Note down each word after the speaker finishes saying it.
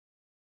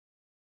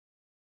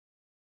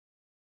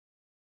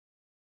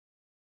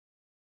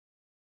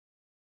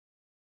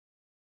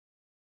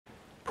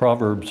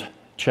Proverbs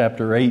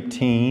chapter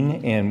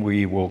 18, and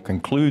we will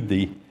conclude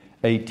the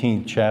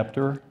 18th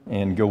chapter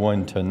and go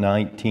into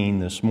 19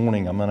 this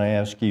morning. I'm going to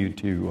ask you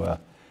to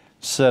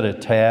set a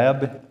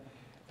tab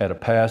at a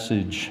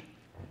passage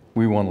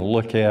we want to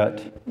look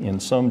at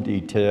in some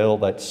detail.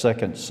 That's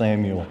 2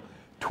 Samuel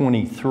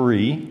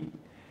 23.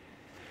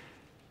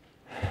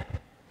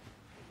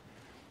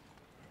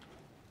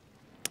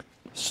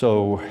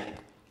 So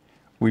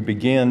we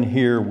begin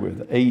here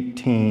with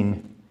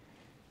 18:24.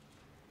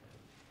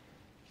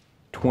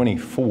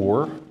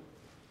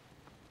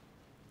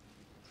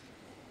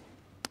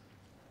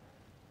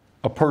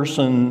 A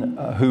person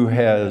who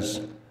has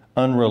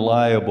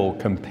unreliable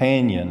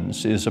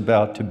companions is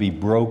about to be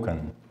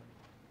broken,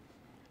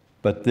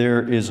 but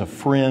there is a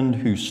friend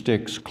who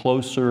sticks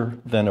closer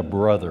than a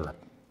brother.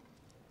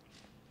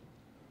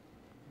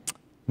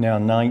 Now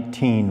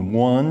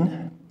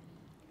 19:1.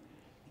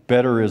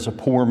 Better is a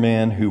poor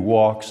man who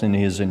walks in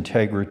his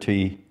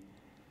integrity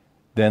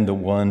than the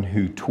one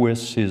who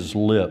twists his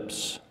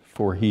lips,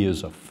 for he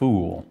is a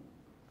fool.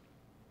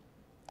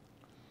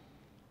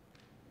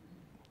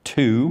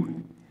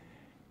 2,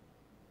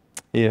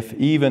 if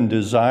even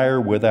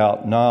desire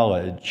without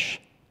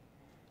knowledge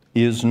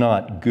is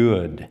not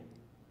good,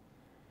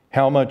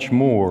 how much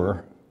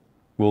more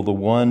will the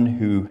one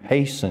who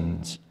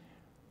hastens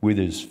with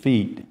his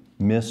feet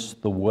miss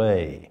the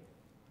way?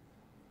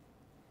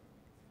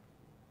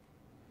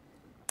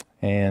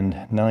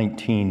 And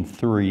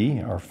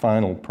 19:3, our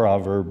final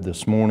proverb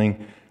this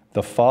morning,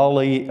 the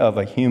folly of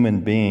a human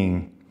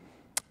being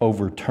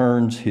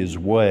overturns his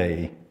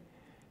way,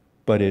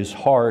 but his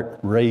heart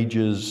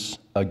rages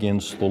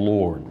against the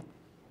Lord.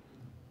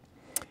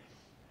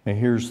 And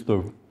here's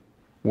the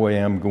way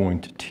I'm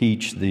going to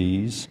teach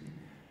these.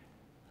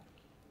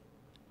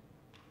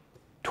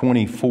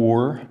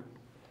 24,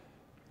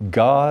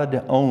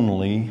 God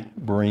only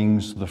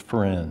brings the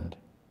friend.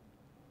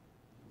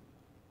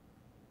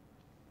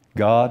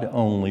 God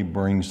only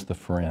brings the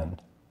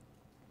friend.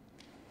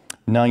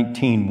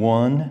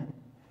 19:1,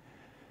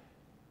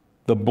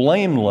 the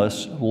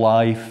blameless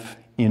life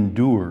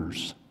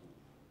endures.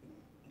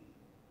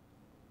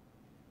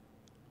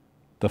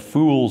 The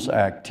fool's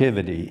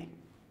activity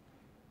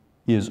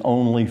is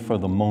only for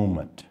the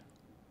moment.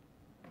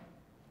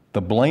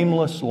 The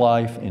blameless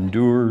life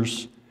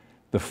endures.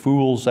 The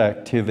fool's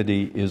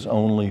activity is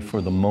only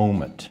for the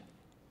moment.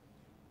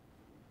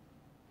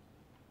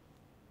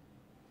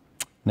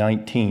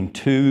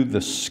 19:2, the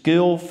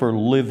skill for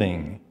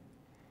living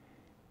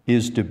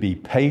is to be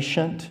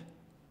patient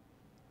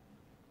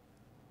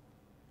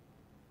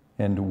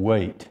and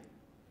wait.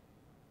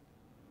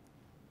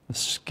 The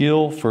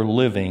skill for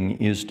living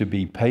is to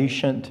be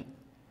patient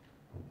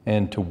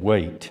and to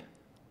wait.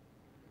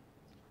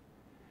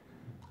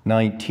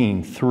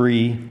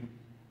 19:3,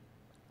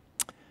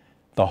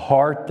 the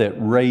heart that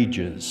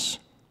rages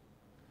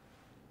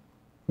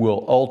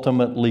will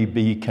ultimately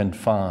be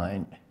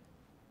confined.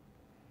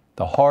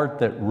 The heart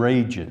that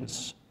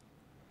rages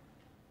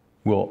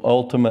will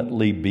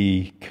ultimately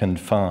be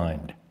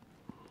confined.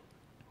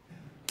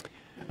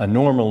 I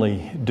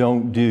normally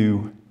don't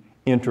do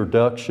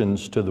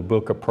introductions to the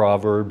book of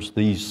Proverbs.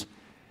 These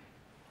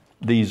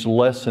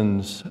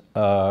lessons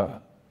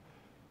are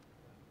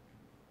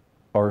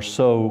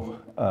so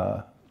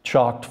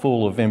chock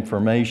full of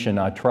information.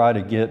 I try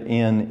to get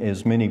in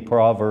as many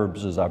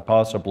Proverbs as I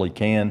possibly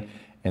can,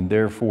 and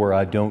therefore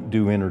I don't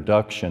do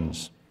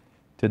introductions.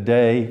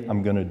 Today,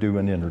 I'm going to do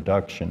an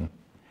introduction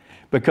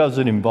because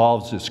it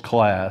involves this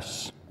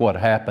class, what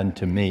happened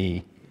to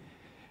me.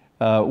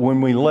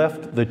 When we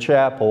left the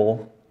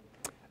chapel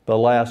the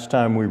last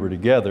time we were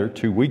together,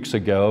 2 weeks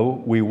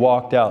ago, we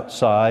walked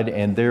outside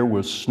and there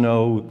was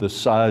snow the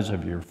size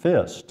of your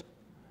fist.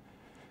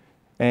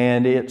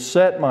 And it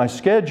set my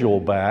schedule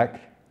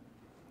back.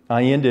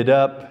 I ended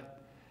up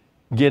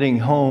getting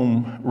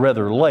home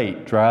rather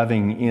late,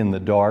 driving in the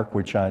dark,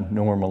 which I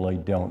normally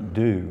don't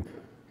do.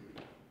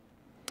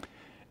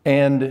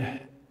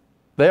 And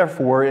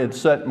therefore, it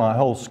set my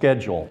whole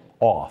schedule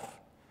off.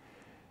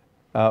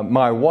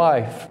 My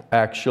wife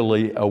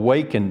actually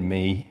awakened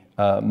me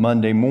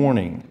Monday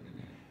morning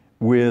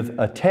with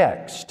a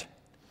text.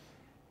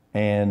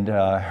 And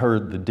I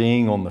heard the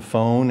ding on the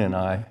phone, and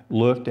I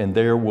looked, and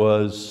there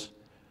was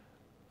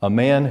a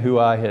man who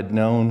I had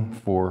known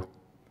for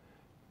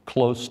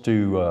close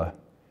to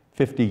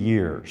 50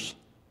 years,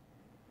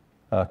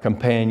 a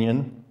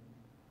companion,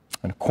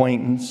 an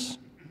acquaintance,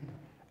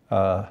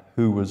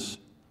 who was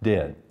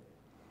dead,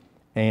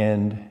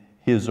 and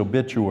his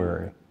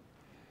obituary.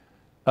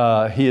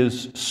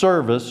 His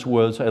service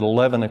was at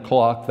 11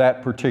 o'clock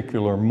that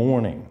particular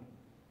morning,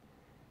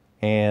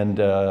 and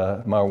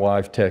my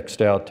wife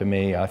texted out to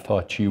me, I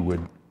thought you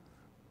would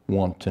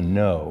want to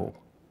know.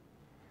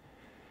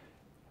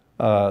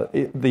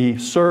 The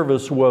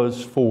service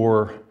was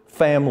for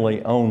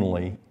family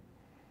only,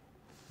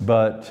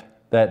 but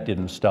that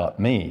didn't stop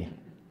me.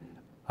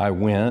 I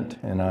went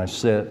and I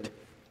sat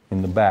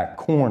in the back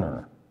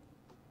corner.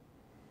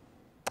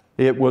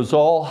 It was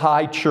all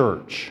high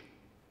church.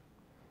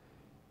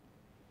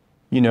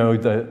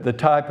 the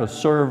type of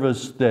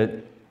service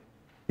that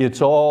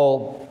it's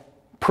all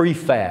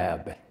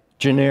prefab,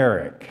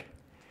 generic.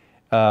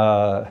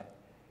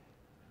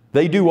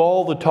 They do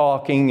all the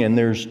talking, and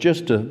there's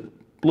just a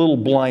little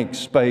blank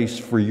space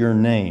for your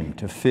name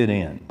to fit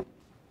in.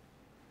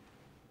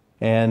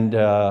 And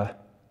I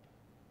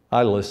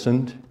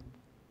listened.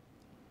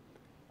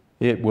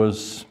 It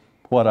was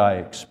what I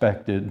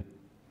expected.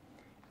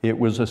 It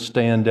was a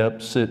stand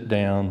up, sit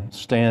down,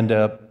 stand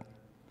up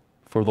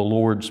for the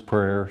Lord's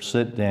Prayer,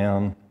 sit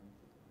down,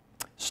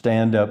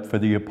 stand up for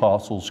the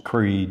Apostles'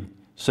 Creed,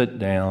 sit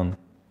down,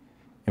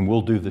 and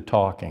we'll do the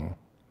talking.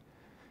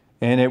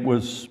 And it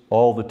was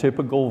all the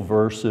typical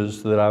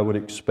verses that I would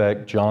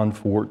expect, John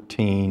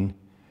 14,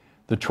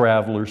 the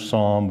Traveler's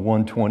Psalm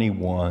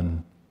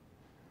 121.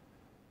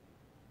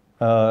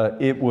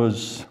 It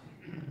was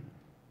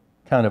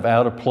kind of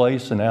out of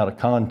place and out of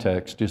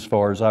context as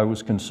far as I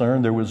was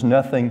concerned. There was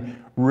nothing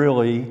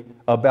really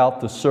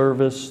about the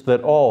service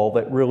that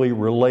really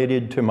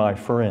related to my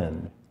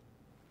friend.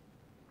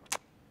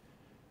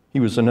 He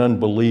was an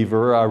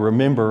unbeliever. I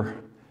remember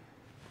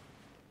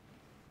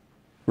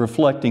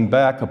reflecting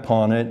back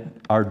upon it,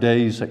 our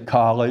days at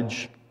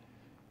college.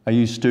 I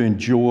used to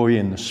enjoy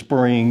in the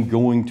spring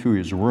going to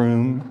his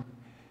room,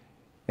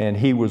 and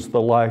he was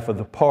the life of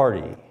the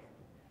party,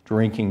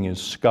 drinking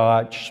his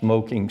scotch,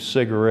 smoking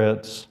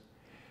cigarettes,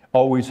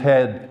 always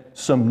had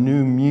some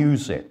new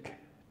music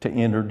to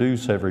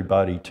introduce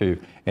everybody to,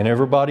 and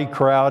everybody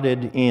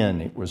crowded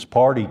in. It was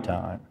party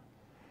time.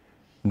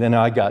 Then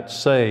I got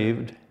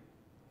saved,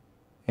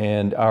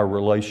 and our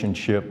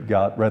relationship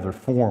got rather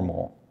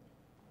formal.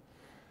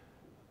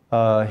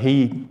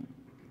 He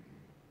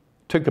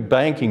took a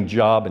banking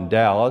job in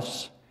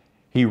Dallas.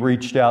 He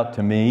reached out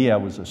to me. I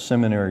was a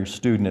seminary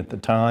student at the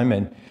time,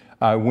 and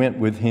I went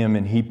with him,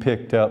 and he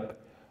picked up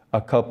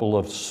a couple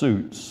of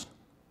suits,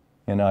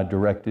 and I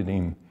directed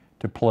him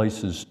to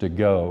places to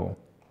go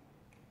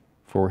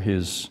for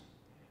his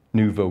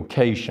new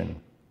vocation.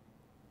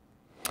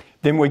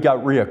 Then we got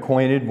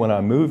reacquainted when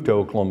I moved to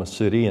Oklahoma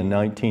City in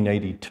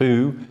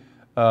 1982.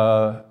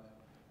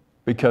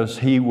 Because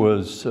he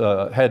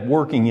had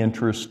working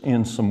interest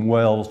in some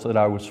wells that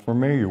I was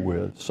familiar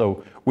with.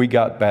 So we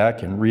got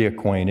back and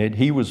reacquainted.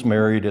 He was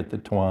married at the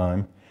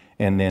time,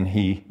 and then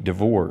he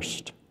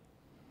divorced.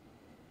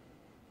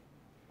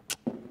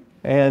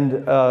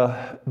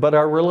 But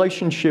our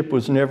relationship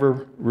was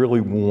never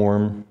really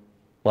warm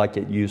like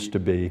it used to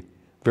be,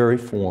 very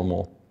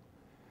formal.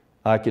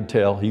 I could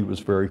tell he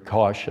was very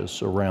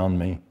cautious around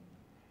me.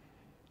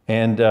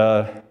 And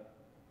now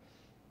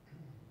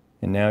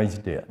he's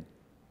dead.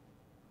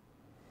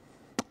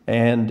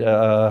 And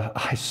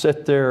I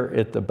sit there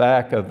at the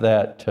back of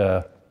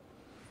that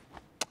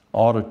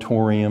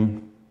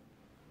auditorium,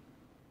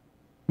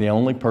 the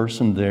only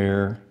person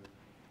there.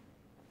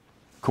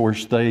 Of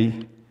course,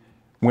 they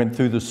went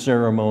through the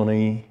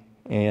ceremony,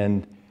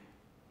 and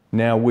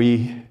now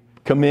we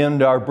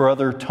commend our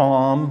brother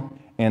Tom.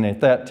 And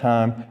at that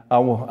time,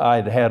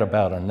 I'd had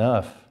about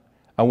enough.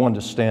 I wanted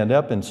to stand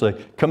up and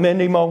say,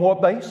 commend him on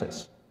what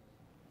basis?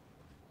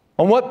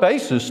 On what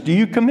basis do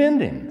you commend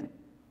him?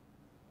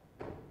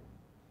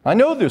 I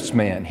know this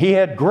man. He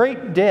had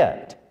great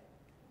debt.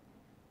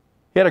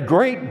 He had a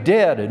great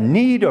debt, a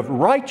need of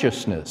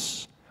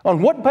righteousness.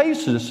 On what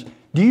basis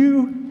do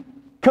you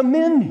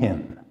commend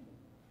him?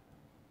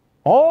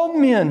 All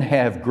men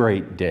have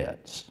great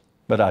debts,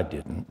 but I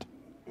didn't.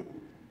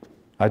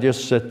 I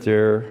just sat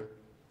there,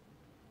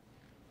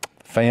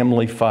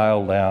 family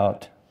filed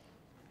out.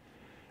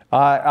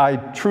 I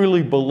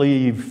truly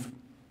believe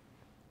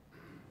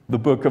the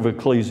book of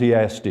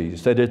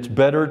Ecclesiastes, that it's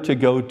better to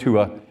go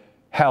to a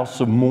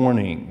house of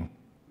mourning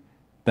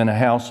than a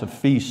house of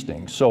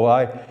feasting. So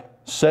I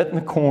sat in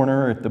the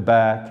corner at the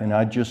back, and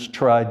I just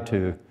tried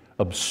to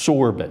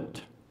absorb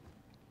it,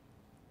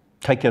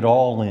 take it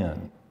all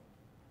in.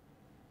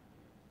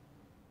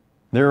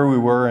 There we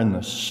were in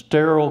the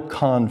sterile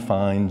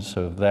confines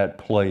of that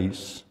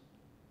place.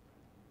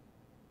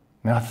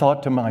 And I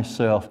thought to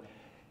myself,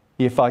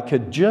 if I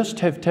could just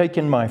have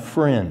taken my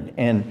friend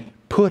and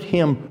put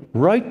him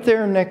right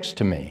there next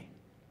to me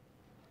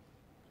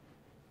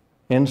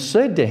and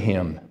said to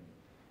him,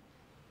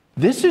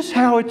 this is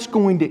how it's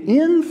going to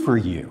end for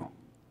you.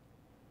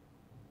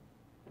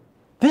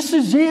 This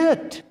is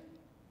it.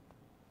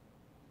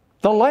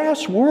 The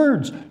last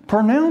words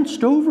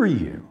pronounced over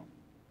you.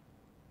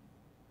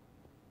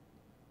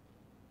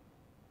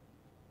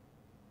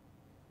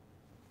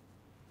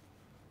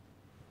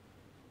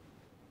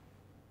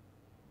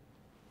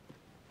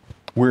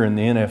 We're in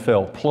the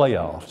NFL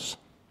playoffs.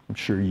 I'm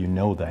sure you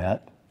know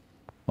that.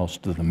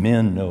 Most of the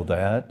men know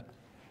that.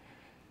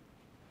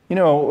 You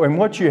know, and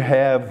what you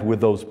have with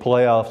those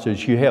playoffs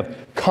is you have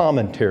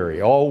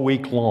commentary all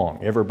week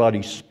long.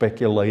 Everybody's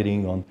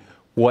speculating on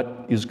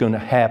what is going to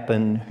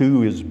happen,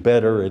 who is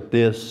better at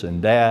this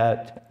and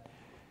that,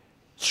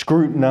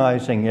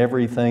 scrutinizing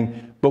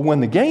everything. But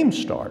when the game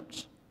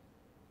starts,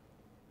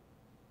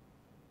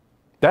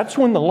 that's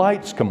when the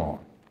lights come on.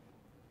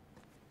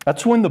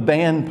 That's when the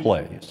band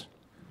plays.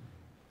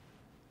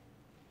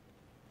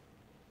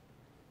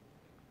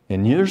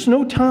 And there's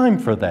no time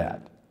for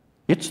that.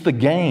 It's the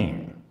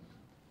game.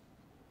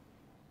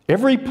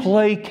 Every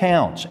play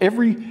counts,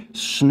 every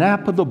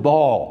snap of the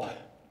ball,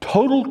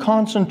 total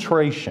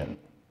concentration.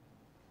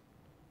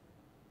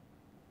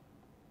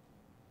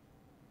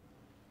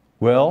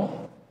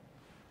 Well,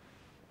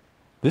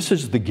 this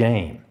is the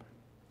game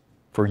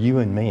for you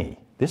and me.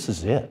 This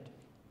is it.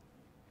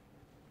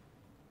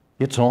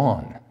 It's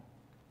on.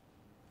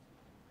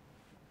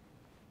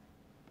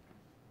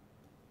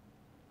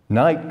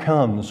 Night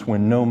comes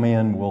when no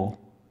man will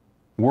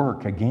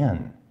work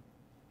again.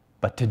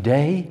 But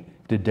today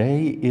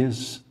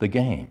is the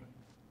game.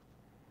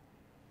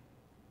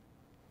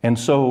 And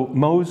so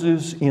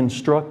Moses,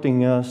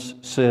 instructing us,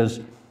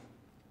 says,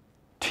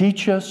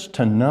 teach us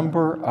to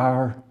number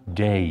our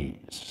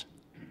days,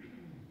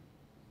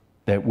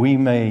 that we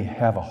may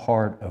have a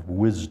heart of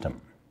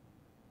wisdom,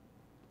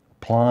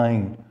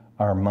 applying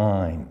our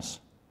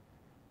minds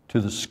to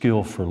the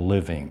skill for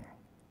living.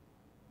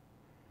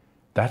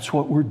 That's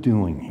what we're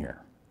doing here.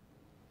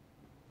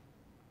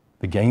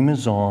 The game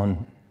is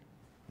on.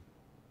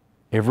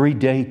 Every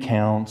day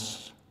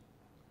counts.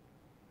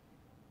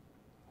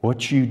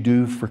 What you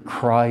do for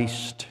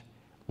Christ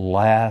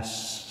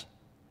lasts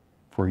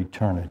for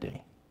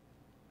eternity.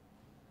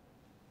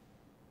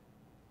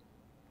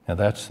 Now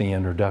that's the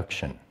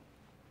introduction.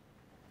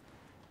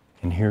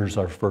 And here's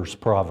our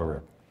first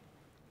proverb.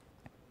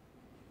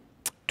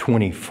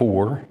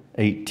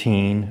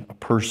 24:18, a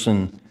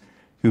person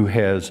who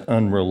has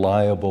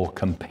unreliable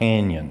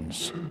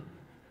companions.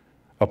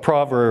 A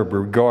proverb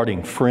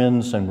regarding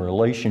friends and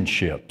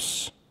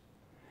relationships.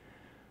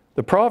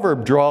 The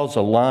proverb draws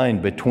a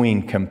line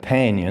between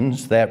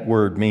companions, that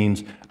word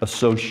means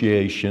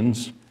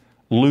associations,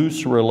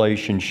 loose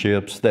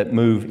relationships that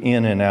move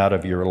in and out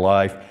of your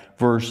life,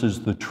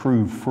 versus the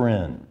true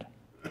friend.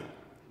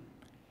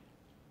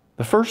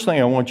 The first thing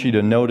I want you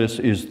to notice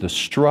is the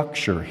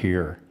structure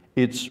here.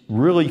 It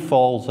really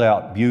falls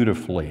out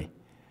beautifully.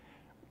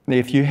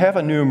 If you have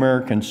a New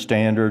American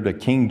Standard, a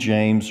King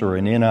James, or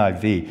an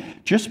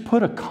NIV, just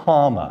put a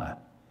comma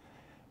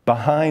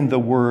behind the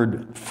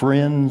word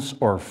friends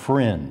or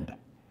friend.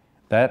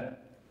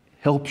 That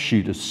helps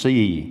you to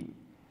see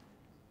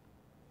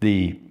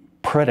the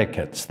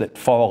predicates that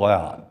fall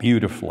out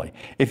beautifully.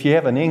 If you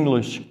have an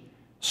English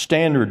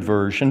Standard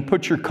Version,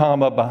 put your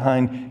comma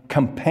behind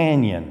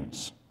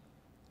companions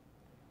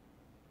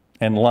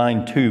and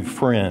line 2,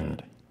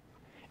 friend.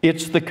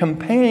 It's the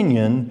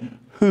companion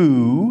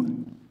who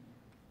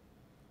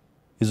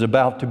is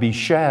about to be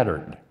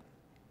shattered.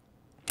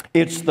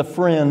 It's the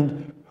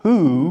friend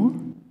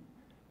who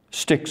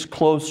sticks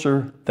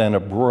closer than a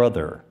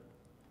brother.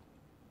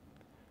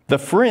 The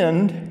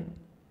friend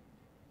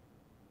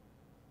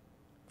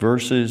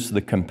versus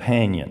the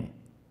companion.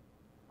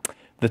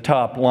 The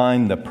top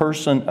line, the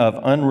person of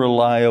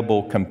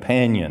unreliable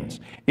companions.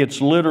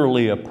 It's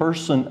literally a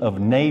person of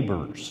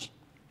neighbors.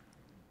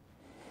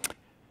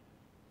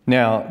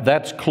 Now,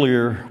 that's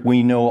clear.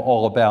 We know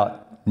all about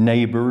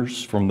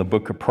neighbors from the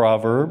book of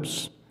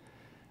Proverbs.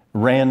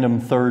 Random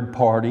third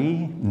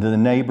party. The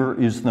neighbor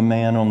is the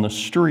man on the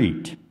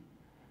street.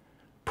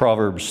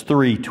 Proverbs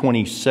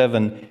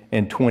 3:27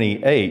 and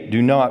 28.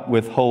 Do not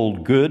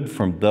withhold good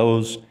from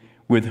those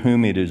with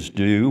whom it is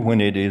due when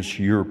it is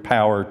your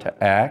power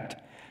to act.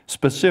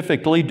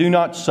 Specifically, do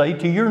not say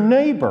to your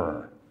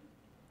neighbor,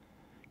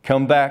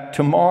 come back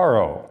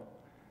tomorrow.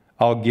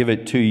 I'll give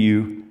it to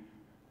you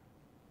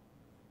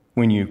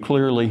when you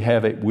clearly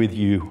have it with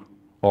you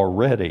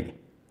already.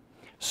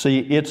 See,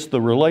 it's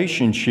the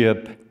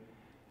relationship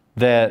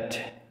that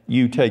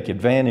you take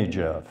advantage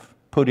of,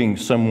 putting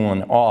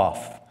someone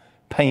off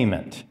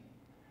payment.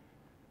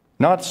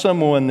 Not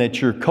someone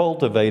that you're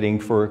cultivating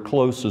for a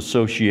close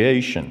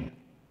association.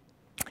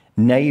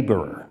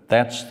 Neighbor,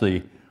 that's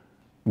the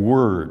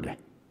word.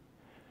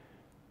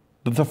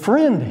 But the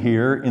friend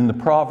here in the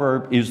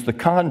proverb is the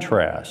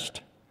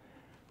contrast,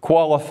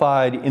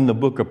 qualified in the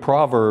book of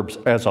Proverbs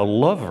as a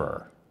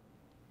lover.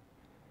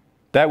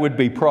 That would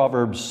be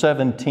Proverbs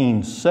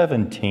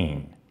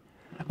 17:17,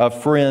 a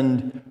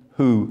friend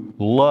who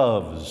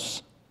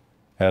loves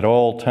at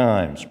all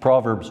times.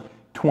 Proverbs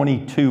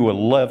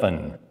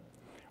 22:11,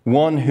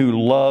 one who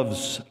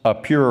loves a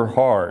pure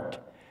heart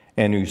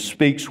and who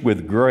speaks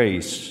with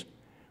grace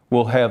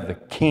will have the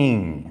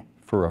king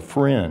for a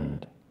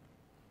friend.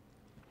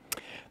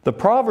 The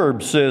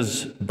proverb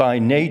says by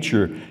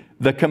nature,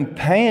 the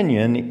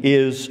companion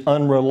is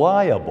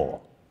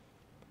unreliable.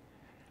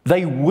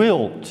 They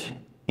wilt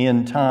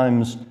in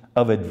times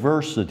of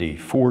adversity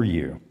for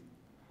you.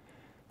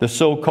 The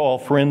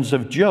so-called friends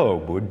of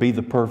Job would be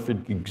the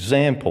perfect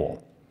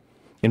example.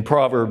 In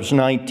Proverbs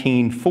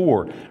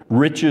 19:4,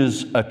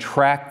 riches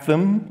attract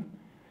them,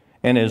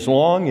 and as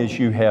long as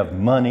you have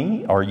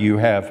money or you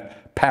have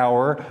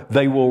power,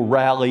 they will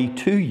rally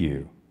to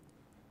you.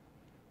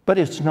 But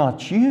it's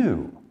not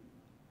you.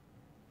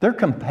 They're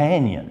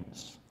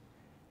companions.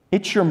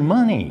 It's your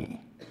money.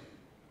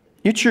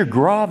 It's your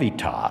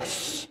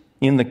gravitas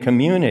in the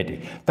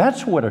community.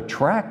 That's what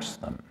attracts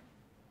them.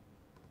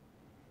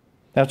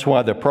 That's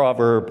why the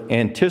proverb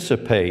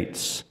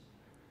anticipates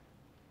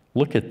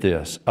Look at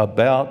this,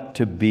 about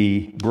to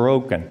be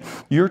broken.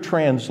 Your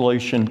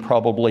translation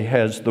probably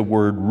has the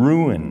word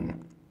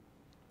ruin.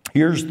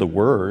 Here's the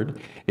word.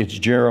 It's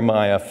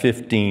Jeremiah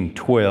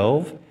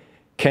 15:12.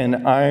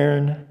 Can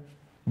iron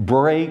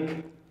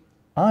break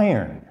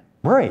iron?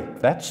 Break,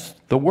 that's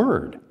the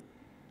word.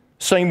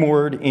 Same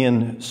word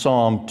in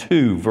Psalm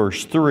 2,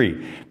 verse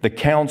 3. The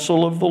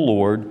counsel of the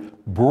Lord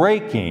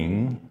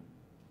breaking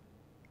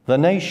the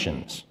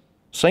nations.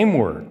 Same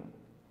word.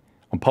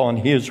 Upon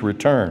his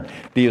return,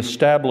 the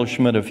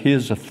establishment of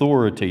his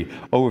authority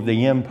over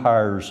the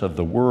empires of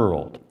the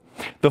world.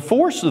 The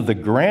force of the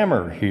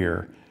grammar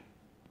here,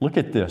 look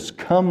at this,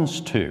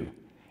 comes to.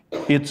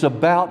 It's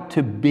about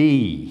to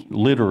be,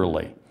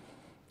 literally.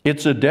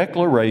 It's a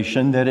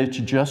declaration that it's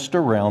just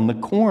around the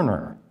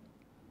corner.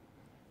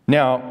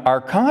 Now,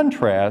 our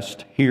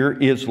contrast here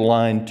is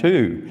line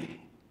 2.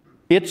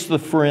 It's the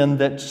friend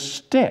that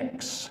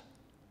sticks.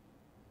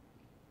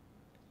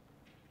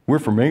 We're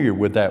familiar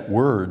with that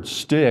word,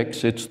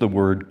 sticks. It's the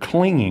word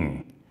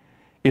clinging.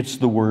 It's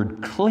the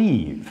word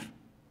cleave.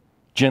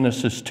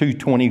 Genesis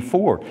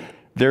 2:24.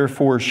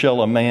 Therefore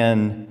shall a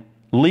man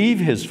leave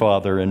his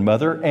father and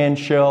mother and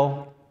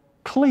shall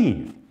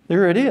cleave.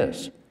 There it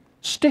is,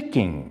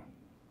 sticking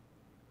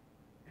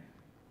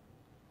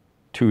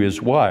to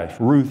his wife.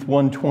 Ruth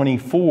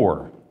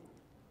 1:24.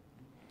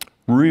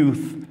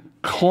 Ruth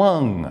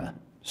clung,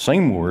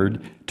 same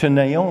word, to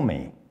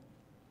Naomi.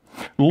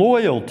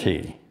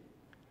 Loyalty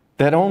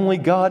that only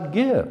God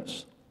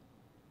gives.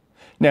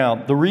 Now,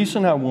 the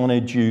reason I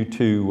wanted you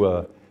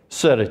to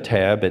set a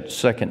tab at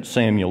 2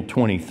 Samuel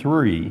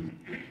 23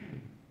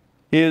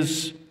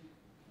 is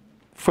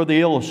for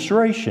the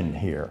illustration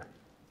here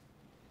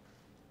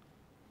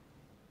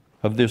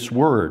of this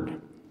word.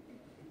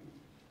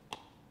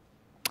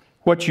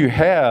 What you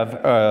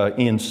have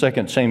in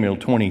 2 Samuel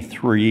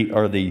 23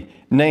 are the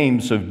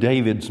names of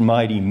David's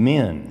mighty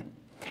men.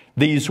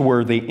 These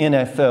were the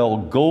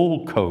NFL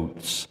Gold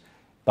Coats,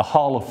 the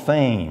Hall of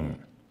Fame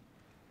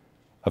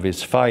of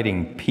his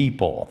fighting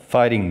people,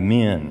 fighting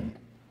men.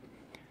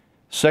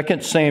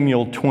 2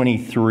 Samuel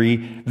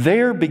 23,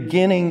 there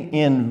beginning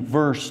in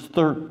verse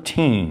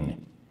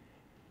 13,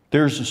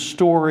 there's a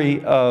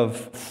story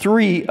of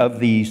 3 of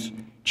these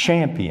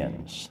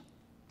champions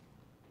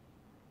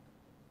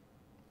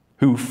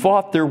who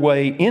fought their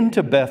way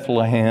into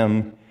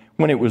Bethlehem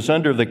when it was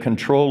under the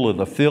control of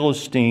the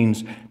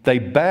Philistines. They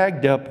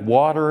bagged up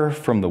water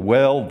from the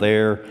well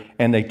there,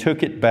 and they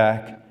took it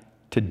back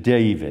to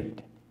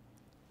David.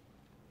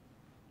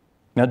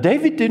 Now,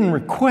 David didn't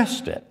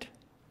request it.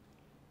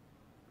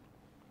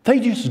 They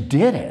just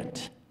did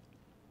it.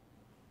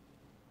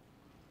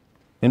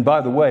 And by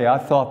the way, I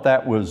thought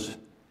that was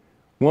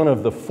one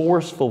of the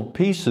forceful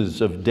pieces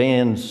of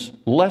Dan's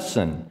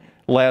lesson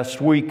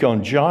last week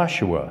on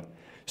Joshua,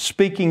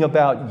 speaking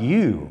about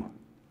you,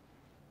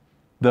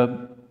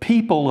 the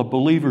people of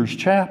Believers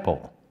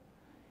Chapel.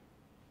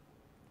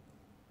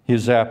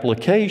 His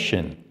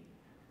application.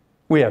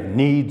 We have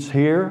needs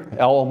here.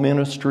 All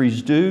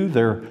ministries do.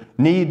 There are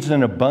needs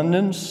in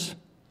abundance.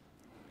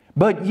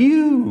 But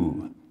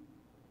you,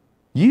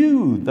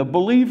 the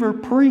believer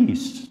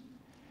priest,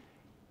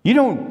 you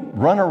don't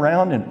run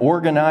around and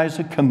organize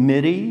a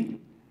committee,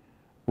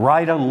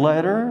 write a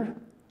letter.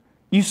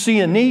 You see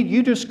a need,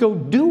 you just go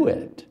do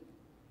it.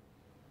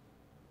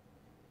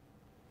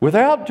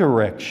 Without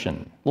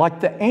direction, like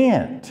the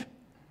ant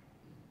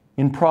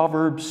in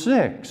Proverbs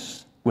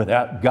 6,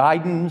 without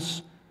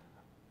guidance,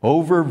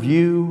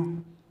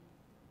 overview,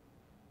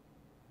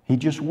 he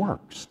just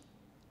works.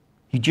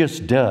 He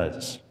just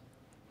does.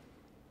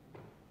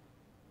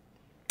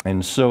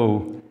 And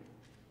so,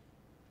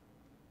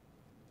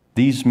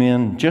 these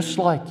men, just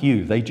like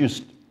you, they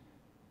just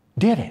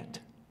did it.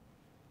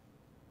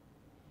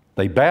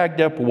 They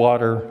bagged up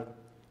water.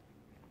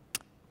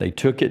 They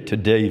took it to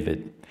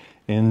David.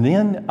 And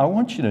then I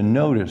want you to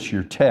notice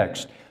your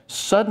text.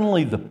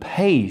 Suddenly the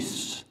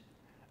pace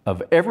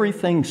of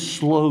everything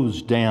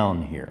slows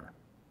down here.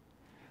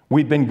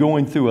 We've been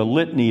going through a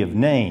litany of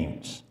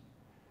names.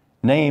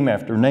 Name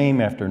after name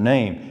after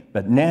name.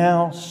 But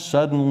now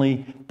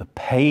suddenly the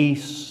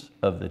pace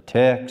of the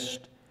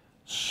text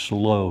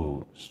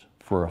slows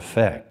for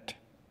effect.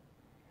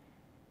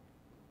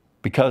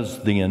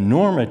 Because the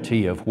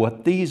enormity of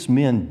what these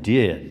men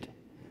did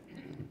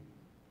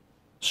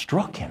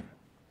struck him.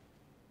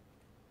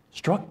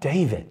 Struck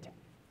David.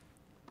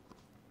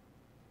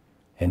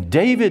 And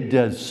David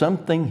does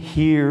something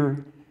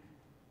here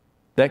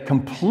that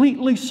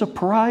completely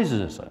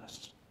surprises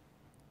us.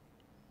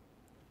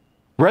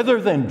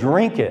 Rather than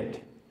drink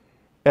it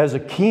as a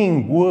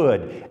king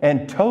would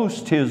and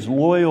toast his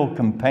loyal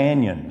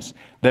companions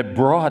that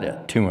brought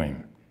it to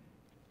him,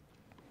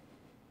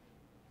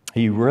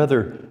 he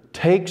rather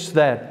takes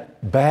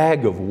that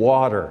bag of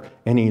water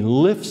and he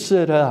lifts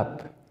it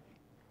up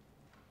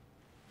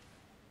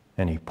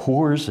and he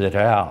pours it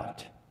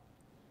out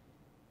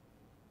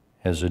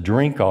as a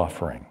drink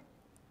offering.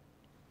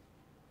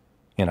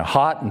 In a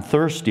hot and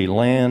thirsty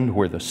land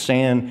where the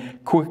sand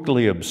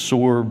quickly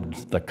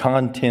absorbed the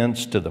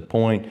contents to the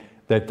point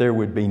that there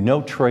would be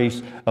no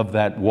trace of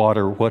that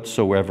water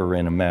whatsoever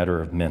in a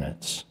matter of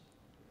minutes.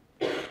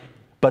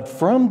 But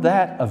from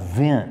that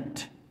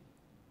event,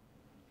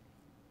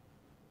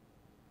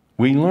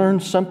 we learn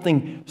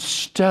something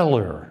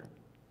stellar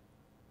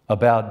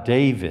about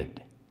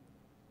David.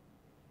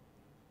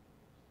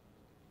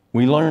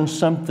 We learn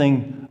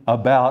something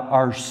about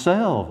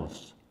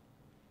ourselves,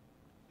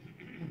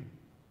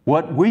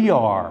 what we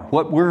are,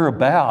 what we're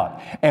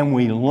about, and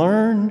we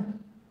learn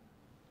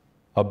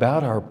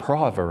about our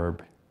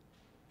proverb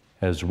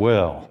as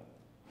well.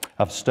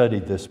 I've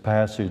studied this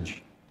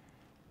passage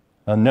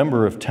a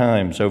number of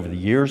times over the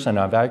years, and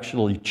I've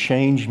actually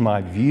changed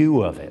my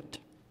view of it.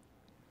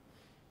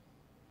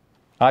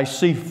 I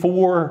see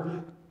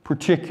 4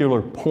 particular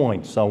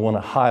points I want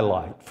to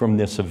highlight from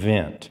this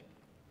event.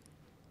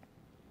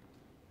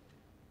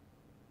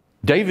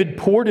 David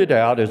poured it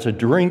out as a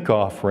drink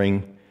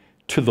offering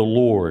to the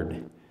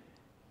Lord.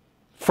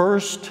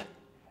 First,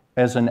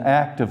 as an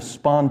act of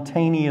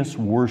spontaneous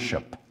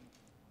worship.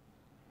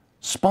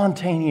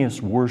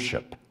 Spontaneous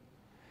worship.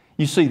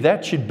 You see,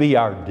 that should be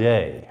our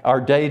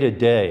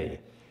day-to-day.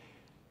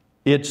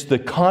 It's the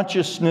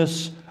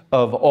consciousness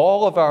of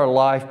all of our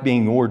life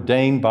being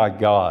ordained by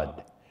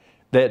God,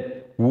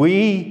 that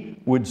we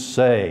would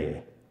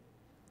say,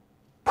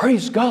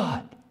 praise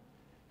God.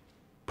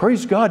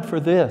 Praise God for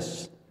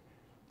this.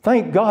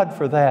 Thank God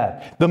for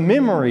that. The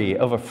memory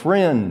of a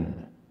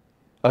friend,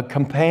 a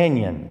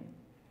companion,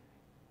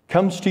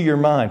 comes to your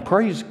mind.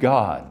 Praise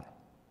God.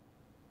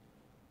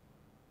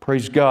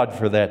 Praise God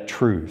for that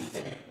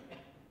truth.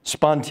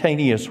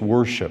 Spontaneous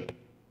worship.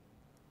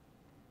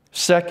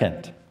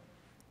 Second,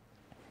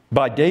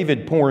 by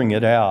David pouring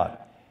it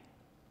out,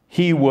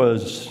 he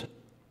was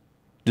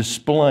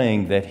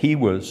displaying that he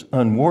was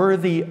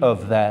unworthy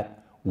of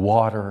that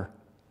water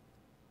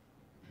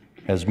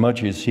as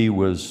much as he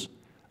was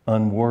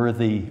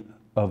unworthy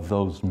of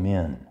those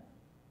men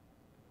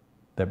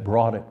that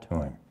brought it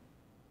to him.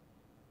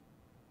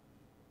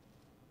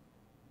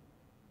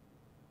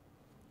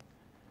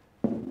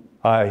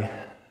 I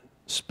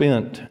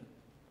spent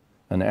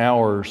an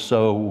hour or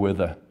so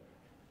with a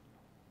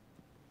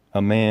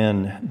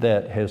man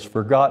that has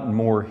forgotten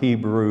more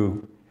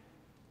Hebrew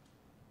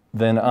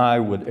than I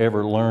would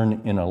ever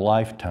learn in a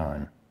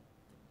lifetime.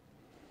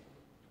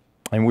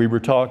 And we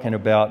were talking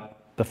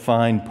about the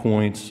fine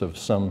points of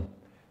some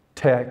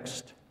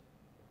text.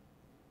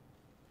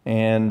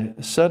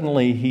 And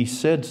suddenly he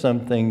said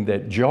something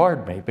that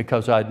jarred me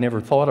because I'd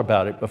never thought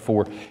about it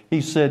before.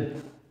 He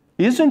said,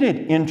 "Isn't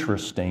it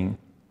interesting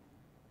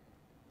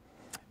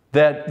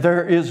that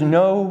there is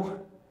no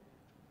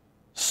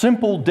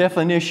simple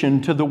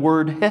definition to the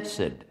word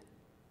hesed?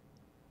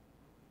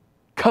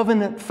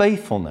 Covenant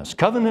faithfulness,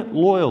 covenant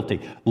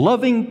loyalty,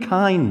 loving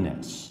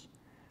kindness.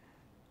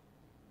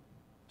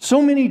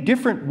 So many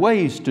different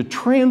ways to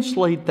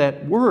translate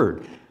that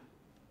word.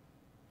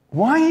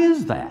 Why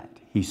is that?"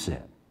 he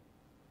said.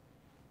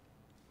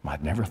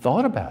 I'd never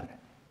thought about it.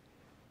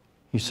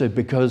 He said,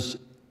 because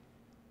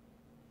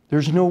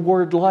there's no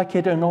word like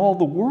it in all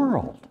the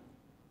world.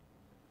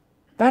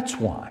 That's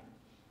why.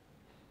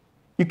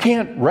 You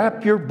can't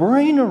wrap your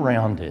brain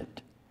around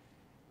it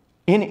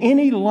in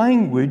any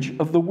language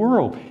of the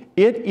world.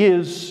 It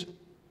is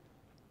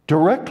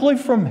directly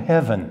from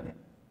heaven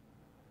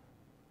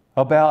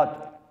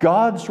about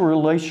God's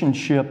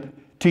relationship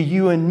to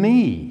you and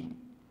me.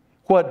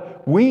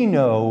 What we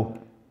know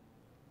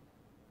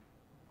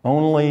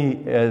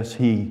only as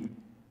He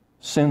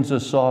sends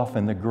us off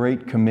in the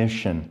Great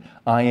Commission.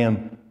 I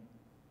am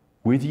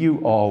with you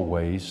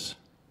always,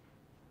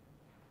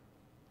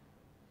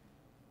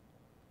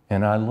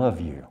 and I love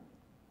you.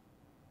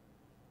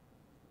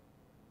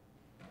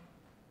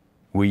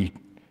 We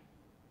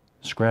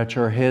scratch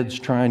our heads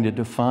trying to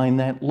define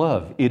that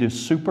love. It is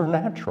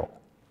supernatural.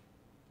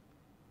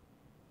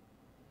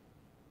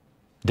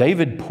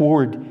 David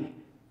poured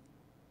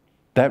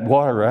that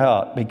water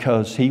out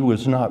because he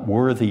was not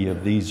worthy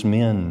of these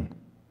men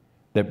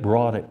that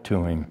brought it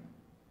to him.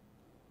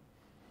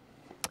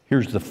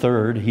 Here's the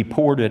third. He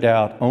poured it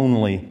out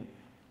only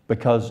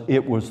because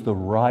it was the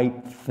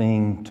right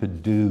thing to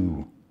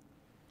do.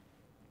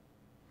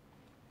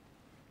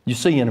 You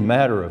see, in a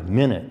matter of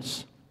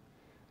minutes,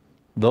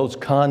 those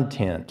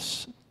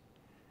contents,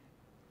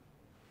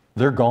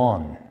 they're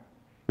gone.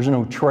 There's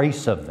no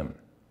trace of them.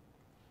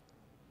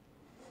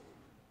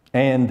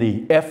 And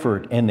the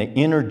effort and the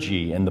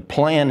energy and the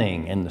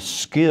planning and the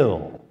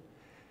skill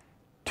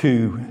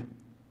to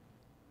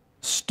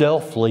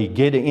stealthily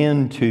get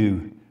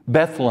into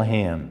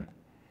Bethlehem,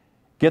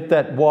 get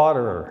that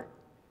water,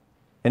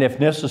 and if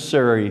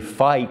necessary,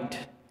 fight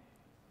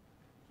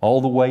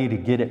all the way to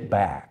get it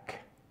back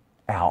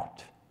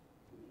out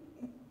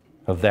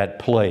of that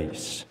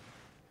place.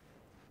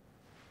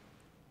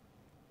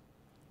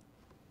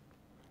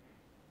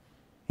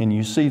 And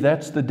you see,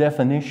 that's the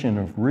definition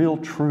of real,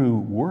 true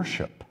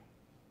worship.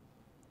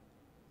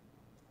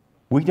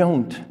 We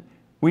don't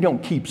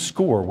keep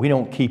score. We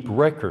don't keep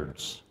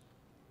records.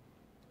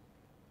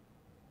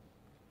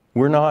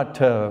 We're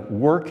not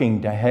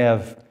working to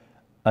have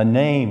a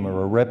name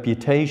or a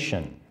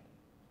reputation.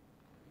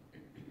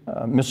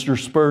 Mr.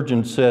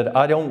 Spurgeon said,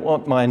 I don't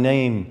want my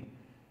name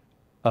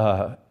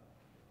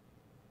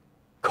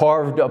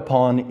carved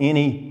upon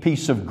any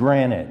piece of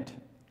granite.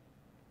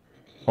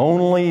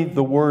 Only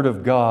the Word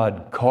of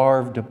God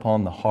carved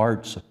upon the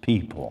hearts of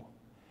people.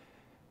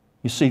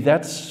 You see,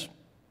 that's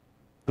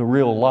the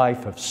real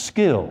life of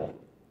skill.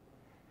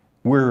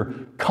 We're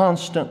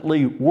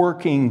constantly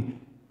working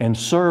and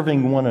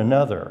serving one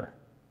another,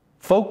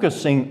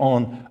 focusing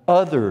on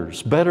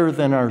others better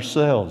than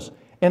ourselves,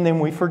 and then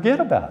we forget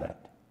about it.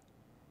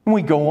 And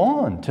we go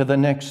on to the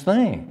next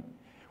thing.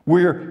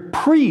 We're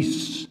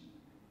priests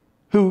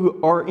who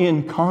are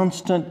in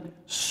constant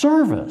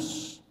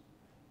service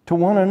to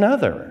one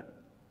another.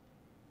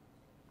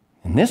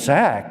 And this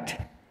act,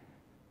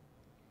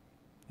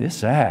 that's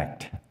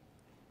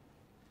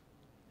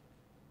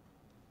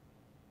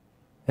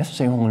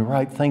the only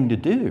right thing to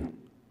do.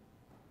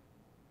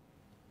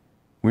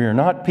 We are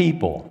not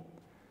people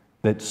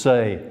that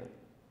say,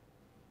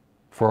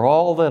 for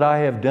all that I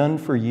have done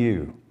for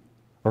you,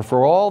 or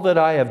for all that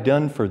I have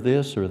done for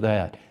this or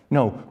that.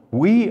 No,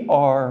 we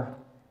are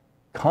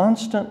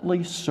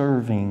constantly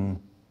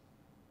serving,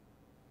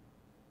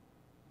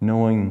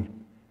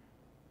 knowing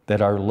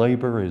that our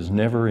labor is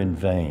never in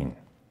vain.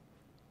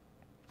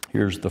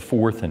 Here's the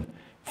fourth and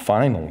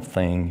final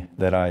thing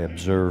that I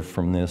observe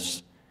from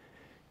this,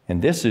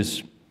 and this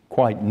is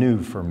quite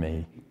new for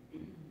me.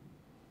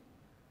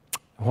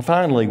 Well,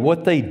 finally,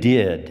 what they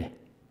did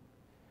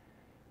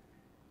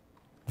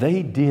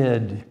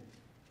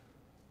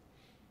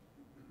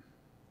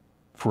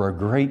for a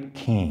great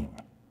king.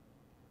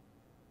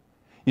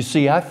 You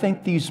see, I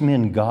think these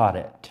men got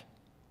it.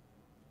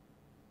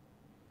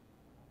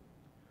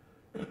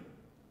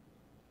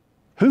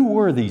 Who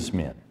were these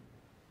men?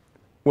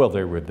 Well,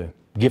 they were the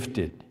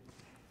gifted.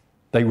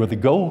 They were the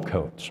gold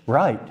coats,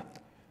 right?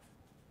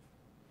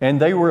 And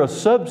they were a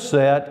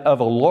subset of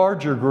a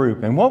larger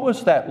group. And what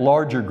was that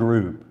larger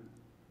group?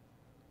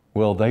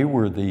 Well, they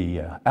were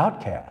the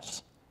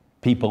outcasts.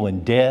 People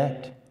in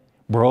debt,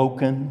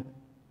 broken,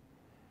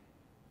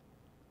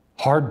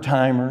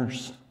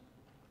 hard-timers.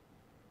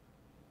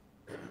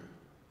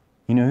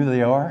 You know who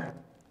they are?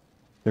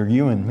 They're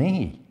you and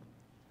me,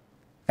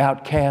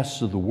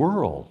 outcasts of the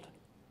world.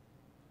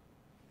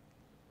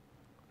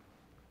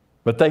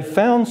 But they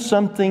found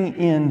something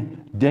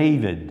in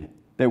David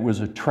that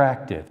was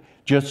attractive,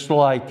 just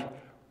like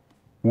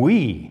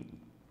we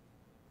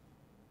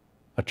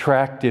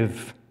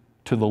attractive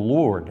to the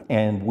Lord,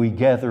 and we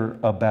gather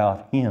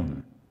about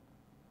Him.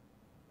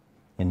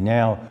 And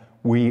now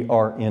we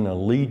are in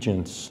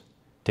allegiance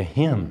to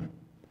Him.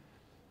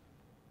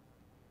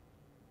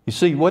 You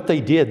see, what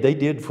they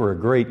did for a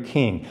great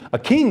king. A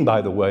king,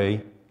 by the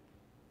way,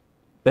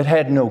 that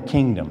had no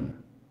kingdom.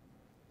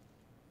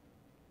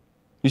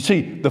 You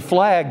see, the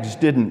flags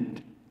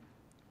didn't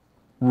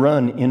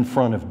run in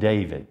front of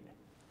David.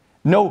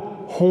 No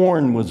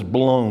horn was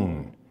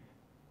blown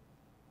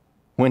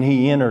when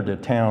he entered a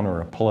town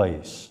or a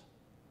place.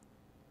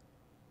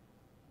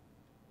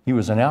 He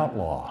was an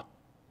outlaw.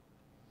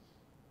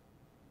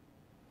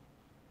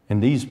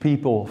 And these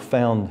people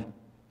found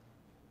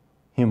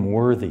him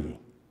worthy.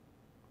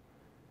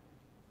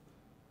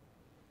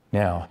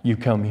 Now, you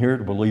come here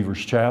to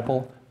Believer's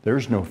Chapel,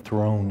 there's no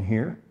throne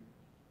here.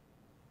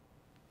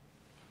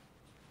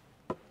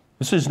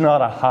 This is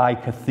not a high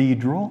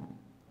cathedral,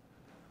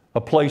 a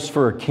place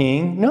for a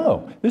king.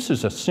 No, this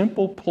is a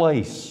simple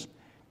place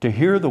to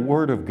hear the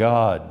Word of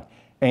God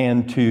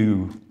and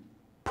to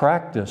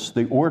practice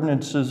the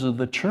ordinances of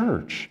the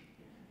church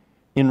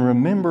in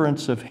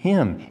remembrance of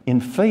Him,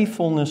 in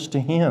faithfulness to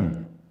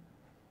Him.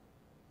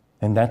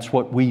 And that's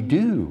what we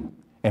do,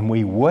 and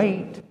we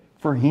wait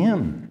for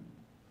Him.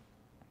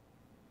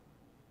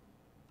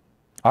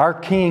 Our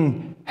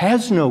King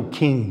has no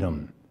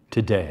kingdom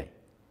today.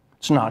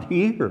 It's not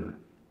here.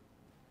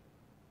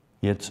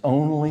 It's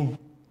only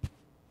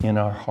in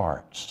our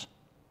hearts.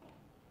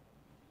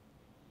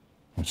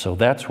 And so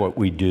that's what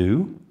we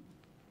do.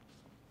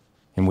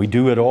 And we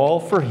do it all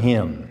for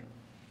Him.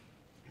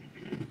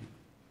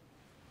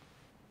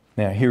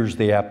 Now here's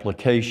the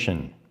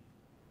application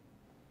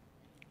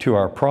to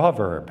our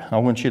proverb. I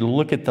want you to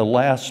look at the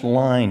last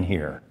line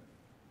here.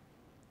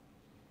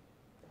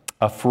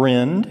 A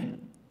friend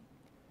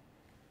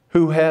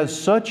who has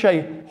such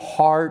a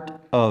heart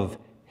of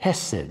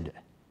hesed,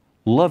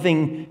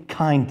 loving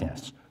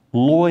kindness,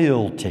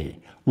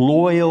 loyalty,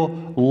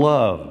 loyal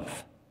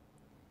love.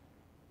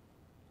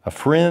 A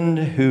friend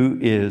who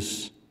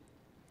is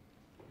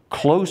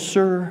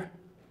closer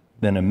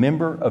than a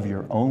member of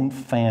your own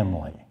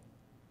family,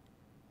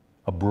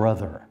 a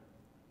brother.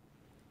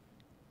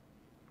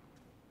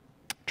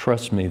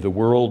 Trust me, the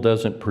world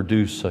doesn't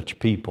produce such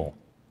people.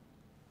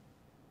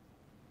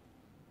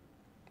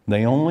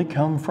 They only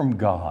come from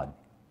God.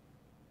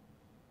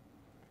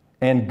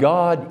 And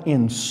God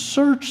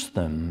inserts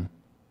them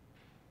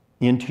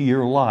into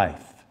your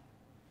life.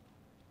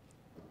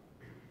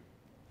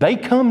 They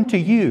come to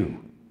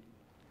you,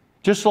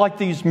 just like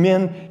these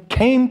men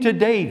came to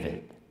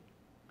David,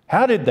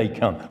 How did they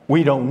come?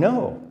 We don't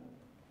know.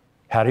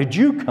 How did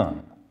you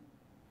come?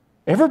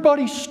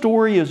 Everybody's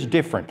story is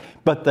different,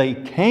 but they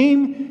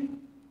came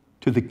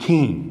to the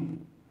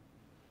King.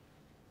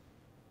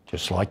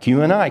 Just like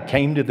you and I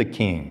came to the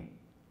King.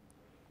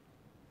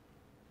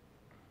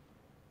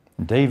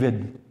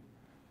 David,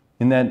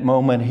 in that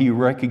moment, he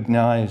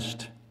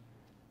recognized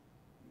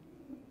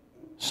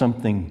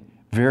something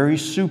very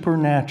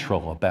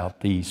supernatural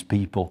about these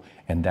people,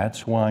 and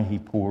that's why he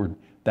poured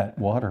that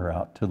water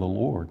out to the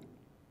Lord.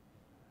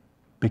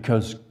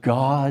 Because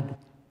God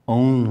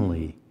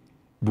only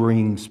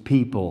brings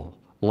people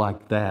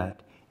like that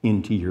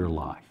into your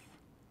life.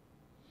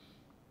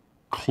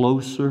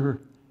 Closer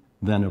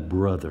than a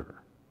brother.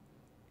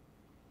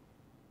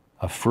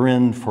 A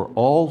friend for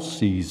all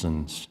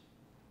seasons.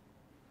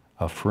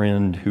 A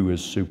friend who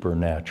is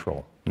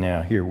supernatural.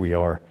 Now, here we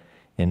are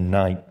in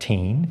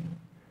 19.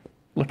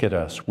 Look at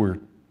us. We're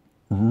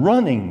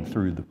running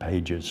through the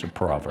pages of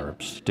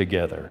Proverbs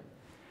together.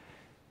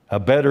 A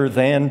better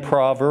than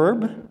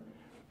proverb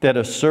that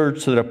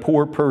asserts that a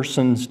poor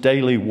person's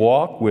daily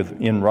walk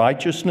in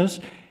righteousness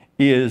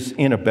is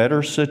in a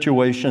better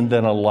situation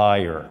than a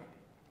liar.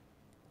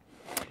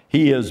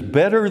 He is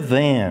better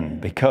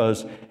than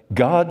because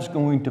God's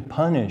going to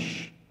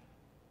punish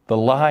the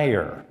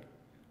liar.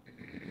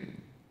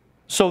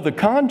 So the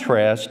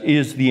contrast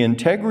is the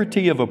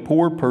integrity of a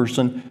poor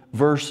person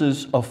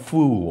versus a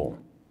fool.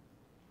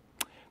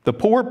 The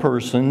poor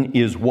person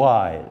is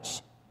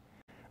wise.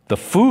 The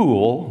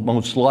fool,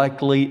 most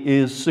likely,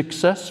 is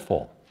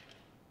successful.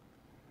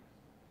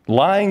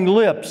 Lying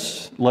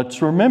lips,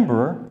 let's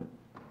remember,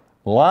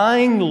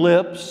 lying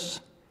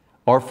lips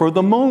are for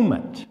the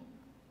moment.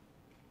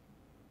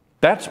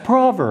 That's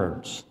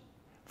Proverbs,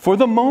 for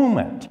the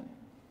moment.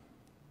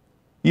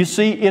 You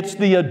see, it's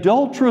the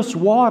adulterous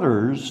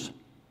waters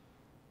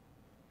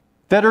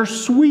that are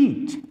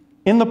sweet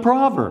in the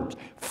Proverbs,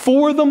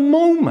 for the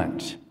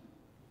moment.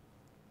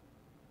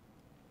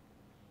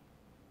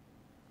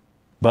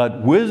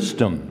 But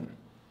wisdom,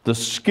 the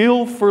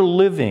skill for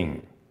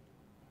living,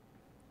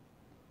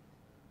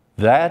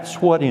 that's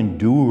what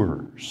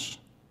endures.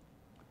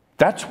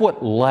 That's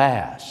what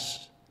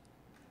lasts.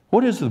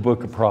 What is the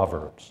book of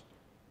Proverbs?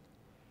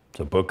 It's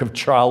a book of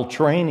child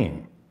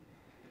training.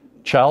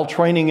 Child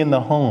training in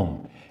the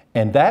home.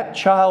 And that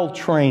child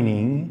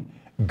training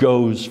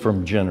goes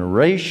from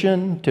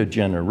generation to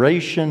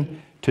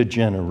generation to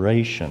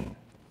generation.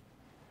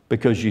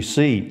 Because you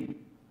see,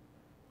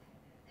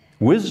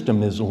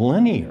 wisdom is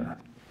linear.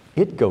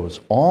 It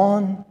goes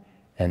on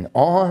and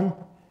on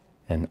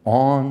and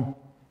on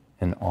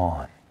and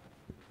on.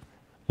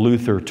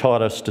 Luther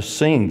taught us to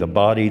sing, "The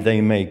body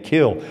they may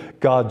kill,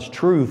 God's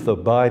truth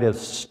abideth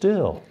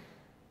still."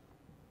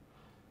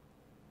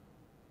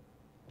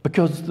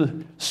 Because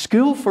the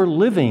skill for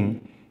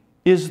living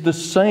is the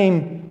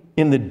same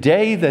in the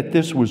day that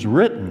this was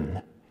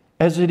written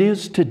as it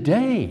is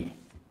today.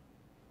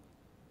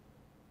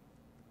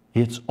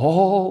 It's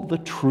all the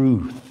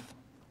truth.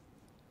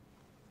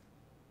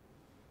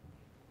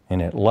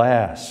 And it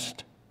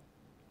lasts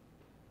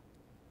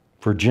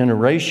for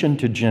generation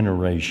to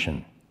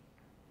generation.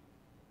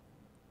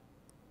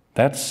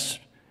 That's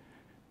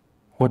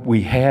what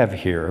we have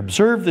here.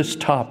 Observe this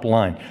top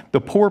line. The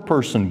poor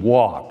person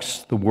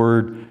walks, the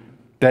word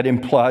that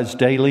implies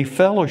daily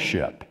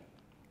fellowship.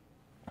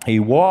 He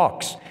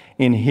walks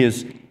in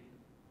his,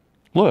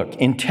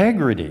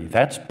 integrity.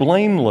 That's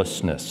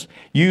blamelessness,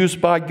 used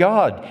by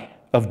God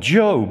of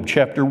Job,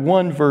 chapter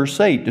 1, verse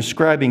 8,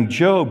 describing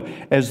Job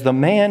as the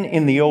man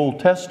in the Old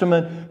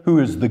Testament who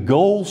is the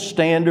gold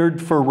standard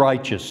for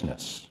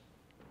righteousness.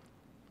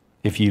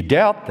 If you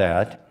doubt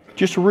that,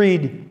 just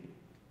read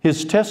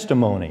his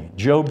testimony,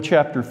 Job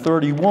chapter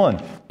 31.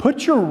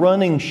 Put your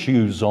running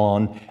shoes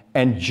on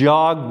and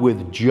jog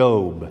with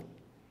Job.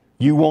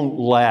 You won't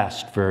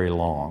last very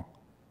long.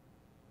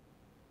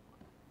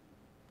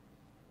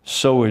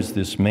 So is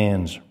this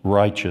man's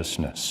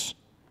righteousness.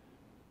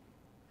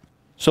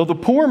 So the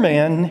poor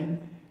man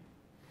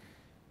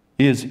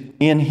is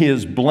in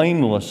his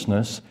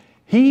blamelessness.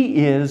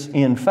 He is,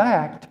 in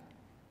fact,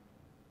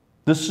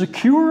 the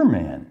secure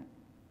man.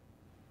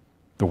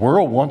 The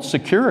world wants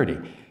security.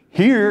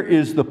 Here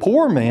is the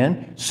poor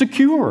man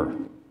secure.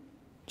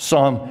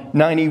 Psalm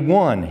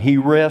 91, he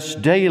rests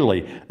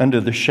daily under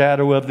the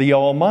shadow of the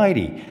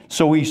Almighty.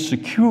 So he's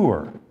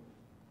secure.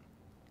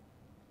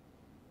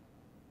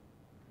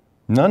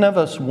 None of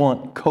us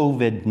want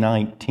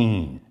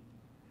COVID-19.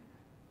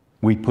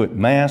 We put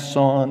masks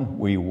on,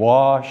 we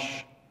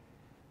wash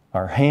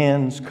our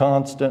hands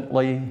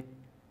constantly.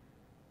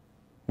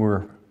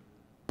 We're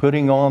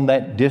putting on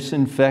that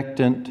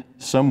disinfectant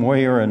some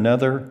way or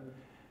another.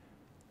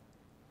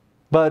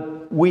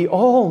 But we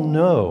all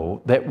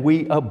know that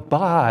we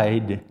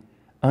abide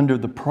under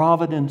the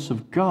providence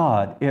of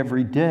God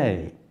every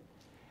day.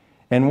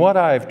 And what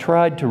I've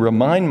tried to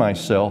remind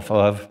myself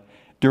of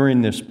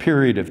during this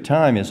period of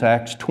time is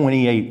Acts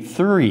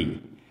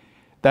 28:3.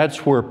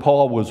 That's where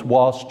Paul was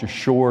washed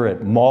ashore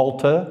at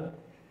Malta,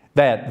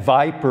 That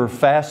viper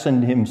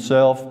fastened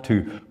himself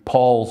to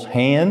Paul's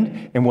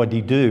hand, and what did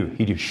he do?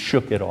 He just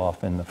shook it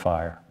off in the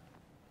fire.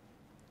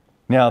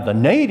 Now the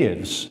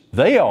natives,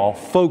 they all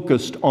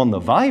focused on the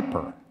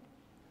viper,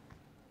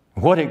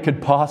 what it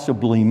could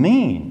possibly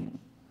mean.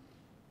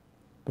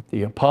 But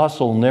the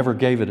apostle never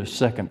gave it a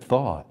second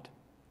thought.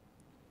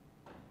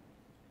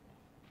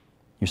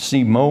 You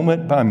see,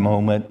 moment by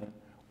moment,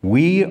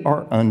 we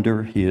are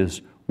under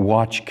his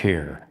watch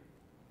care,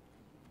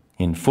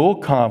 in full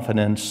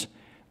confidence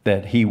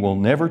that he will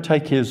never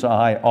take his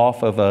eye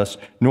off of us,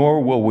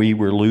 nor will we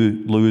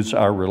lose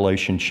our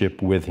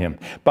relationship with him.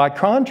 By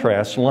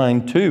contrast,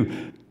 line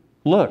 2,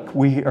 look,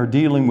 we are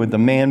dealing with the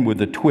man with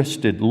the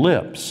twisted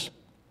lips.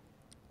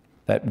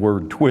 That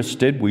word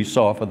twisted we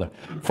saw for the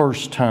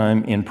first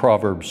time in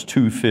Proverbs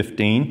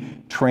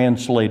 2:15,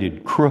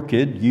 translated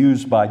crooked,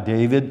 used by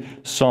David,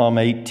 Psalm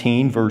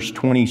 18, verse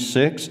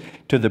 26.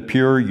 To the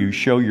pure you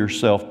show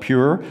yourself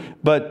pure,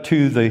 but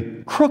to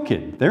the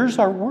crooked, there's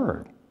our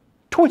word,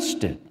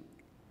 twisted.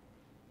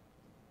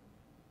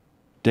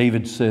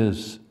 David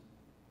says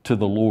to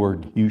the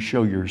Lord, you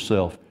show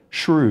yourself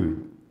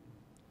shrewd.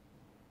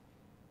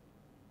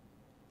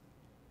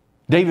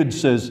 David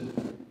says,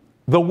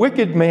 the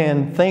wicked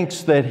man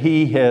thinks that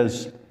he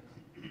has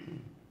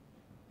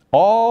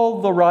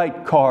all the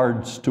right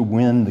cards to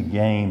win the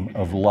game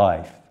of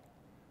life,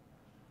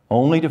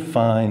 only to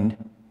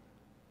find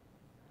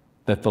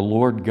that the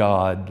Lord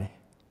God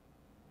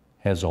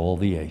has all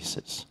the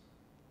aces.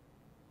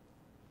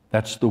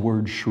 That's the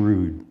word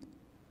shrewd.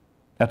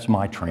 That's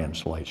my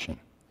translation.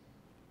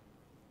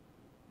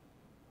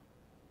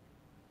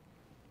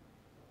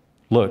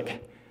 Look,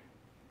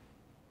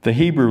 the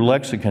Hebrew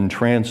lexicon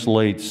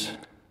translates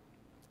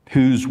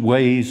whose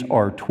ways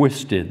are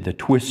twisted. The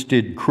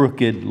twisted,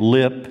 crooked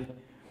lip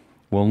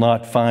will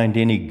not find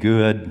any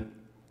good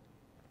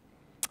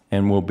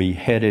and will be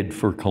headed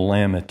for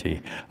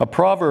calamity. A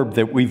proverb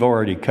that we've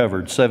already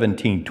covered,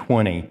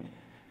 17:20.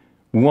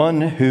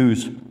 One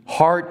whose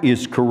heart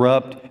is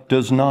corrupt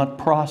does not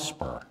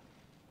prosper.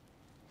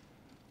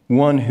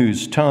 One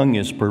whose tongue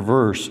is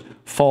perverse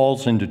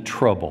falls into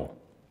trouble.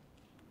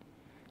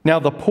 Now,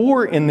 the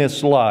poor in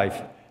this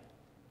life,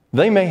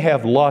 they may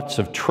have lots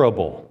of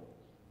trouble,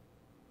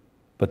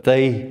 but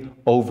they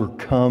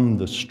overcome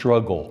the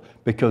struggle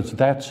because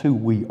that's who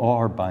we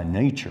are by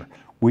nature.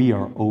 We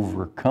are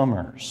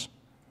overcomers.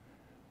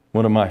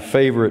 One of my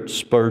favorite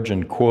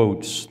Spurgeon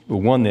quotes, the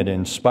one that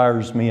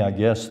inspires me, I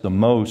guess, the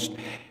most,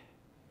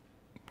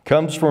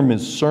 comes from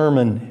his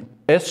sermon,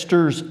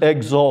 Esther's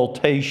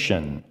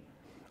Exaltation,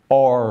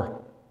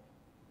 or,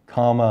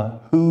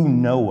 who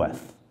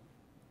knoweth?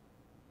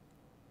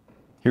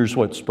 Here's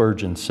what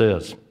Spurgeon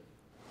says.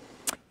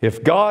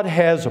 If God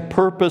has a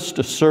purpose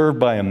to serve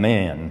by a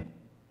man,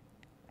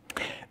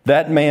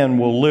 that man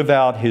will live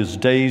out his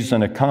days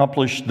and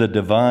accomplish the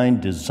divine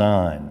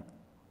design.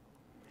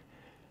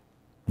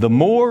 The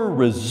more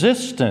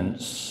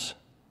resistance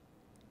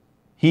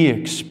he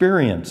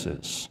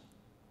experiences,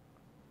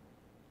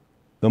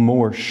 the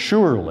more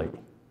surely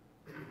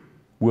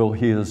will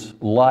his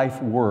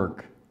life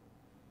work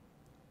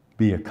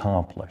be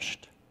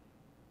accomplished.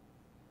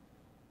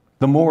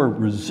 The more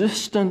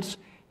resistance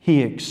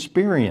he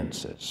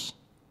experiences,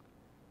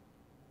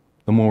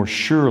 the more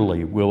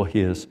surely will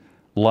his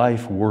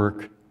life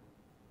work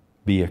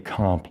be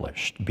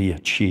accomplished, be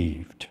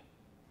achieved.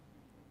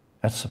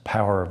 That's the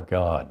power of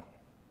God.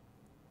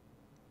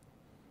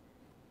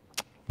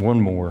 One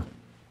more,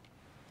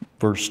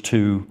 verse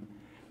 2,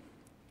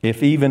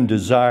 if even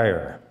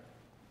desire.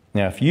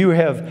 Now, if you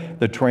have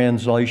the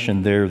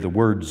translation there, the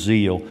word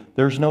zeal,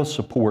 there's no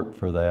support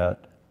for that.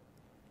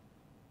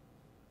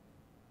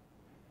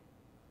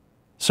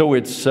 So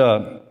it's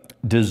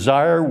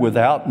desire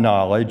without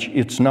knowledge.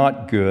 It's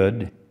not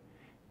good.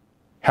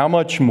 How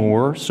much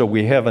more? So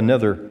we have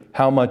another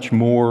how much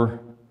more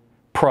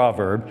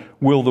proverb.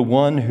 Will the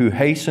one who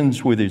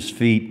hastens with his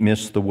feet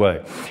miss the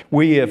way?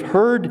 We have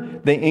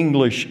heard the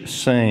English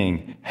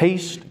saying,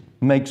 haste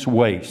makes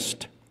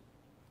waste.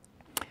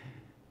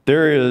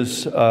 There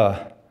is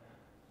a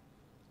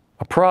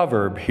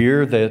proverb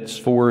here that's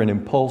for an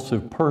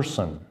impulsive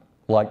person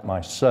like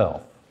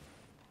myself.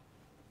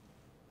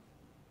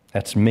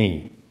 That's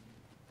me.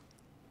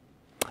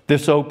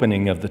 This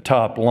opening of the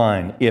top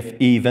line, if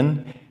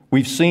even,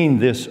 we've seen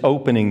this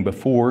opening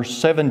before,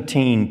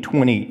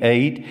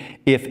 17:28.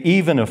 If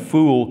even a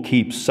fool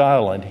keeps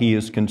silent, he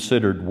is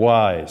considered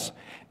wise.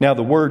 Now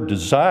the word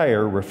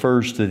desire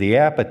refers to the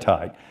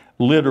appetite,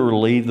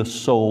 literally the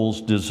soul's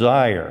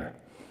desire.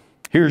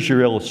 Here's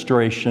your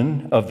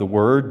illustration of the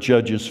word,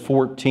 Judges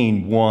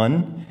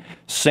 14:1.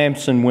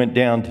 Samson went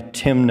down to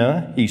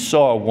Timnah. He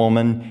saw a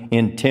woman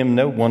in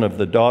Timnah, one of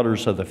the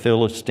daughters of the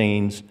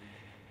Philistines.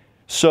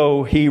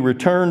 So he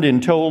returned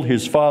and told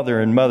his father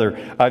and mother,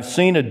 I've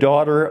seen a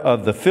daughter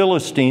of the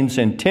Philistines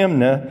in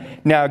Timnah.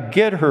 Now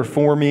get her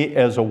for me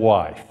as a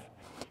wife.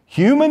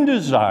 Human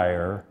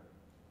desire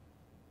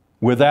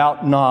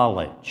without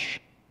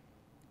knowledge.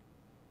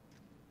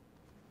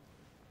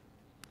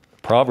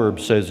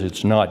 Proverbs says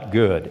it's not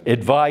good.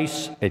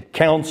 Advice and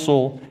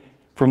counsel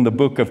from the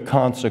book of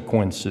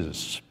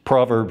Consequences,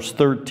 Proverbs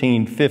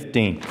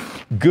 13:15.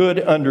 Good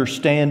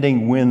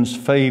understanding wins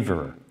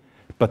favor,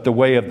 but the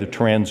way of the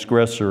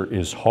transgressor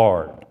is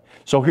hard.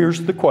 So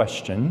here's the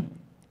question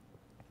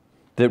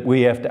that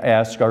we have to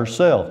ask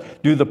ourselves.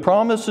 Do the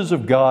promises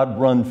of God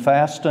run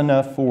fast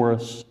enough for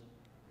us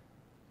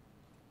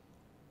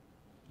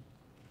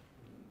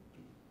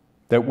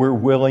that we're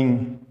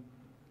willing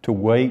to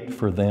wait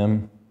for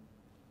them?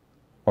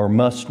 Or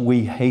must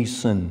we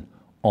hasten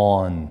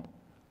on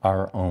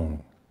our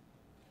own?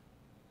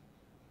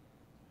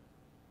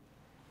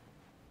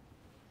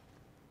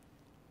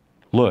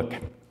 Look,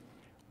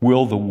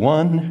 will the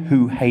one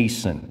who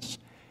hastens.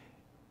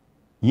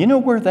 You know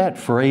where that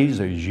phrase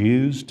is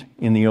used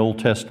in the Old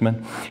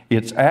Testament?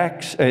 It's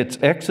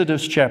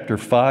Exodus chapter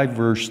 5,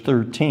 verse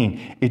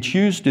 13. It's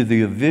used of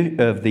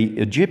the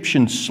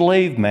Egyptian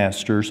slave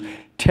masters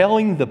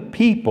telling the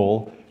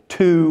people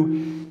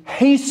to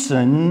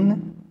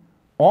hasten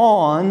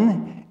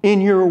on in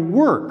your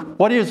work.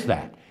 What is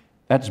that?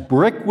 That's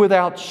brick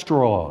without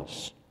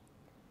straws.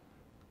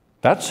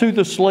 That's who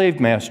the slave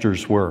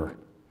masters were.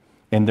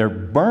 And they're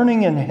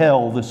burning in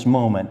hell this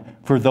moment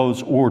for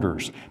those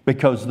orders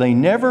because they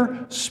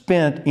never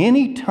spent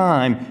any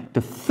time to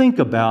think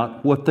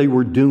about what they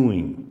were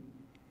doing.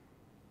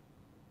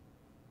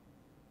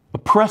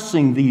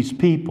 Oppressing these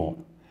people.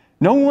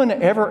 No one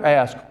ever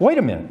asked, wait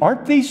a minute,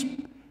 aren't these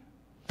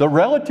the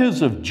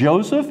relatives of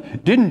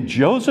Joseph? Didn't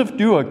Joseph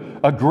do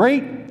a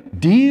great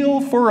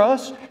deal for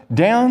us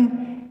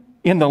down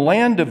in the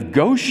land of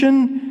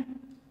Goshen?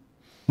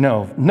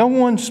 No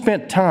one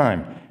spent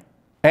time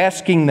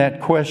asking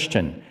that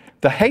question.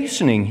 The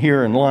hastening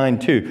here in line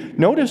 2,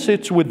 notice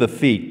it's with the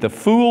feet. The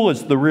fool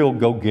is the real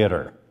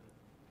go-getter.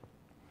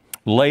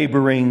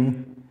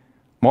 Laboring,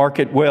 mark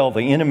it well,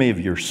 the enemy of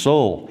your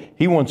soul.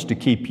 He wants to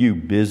keep you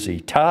busy,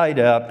 tied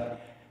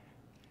up,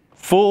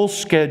 full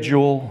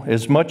schedule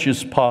as much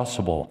as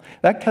possible.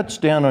 That cuts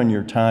down on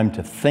your time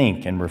to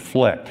think and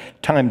reflect,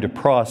 time to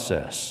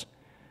process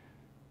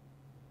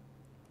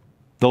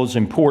those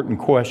important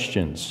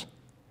questions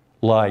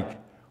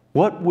like,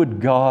 what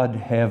would God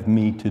have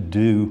me to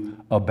do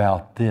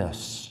about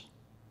this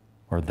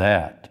or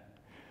that?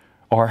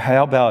 Or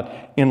how about,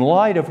 in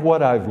light of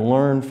what I've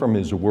learned from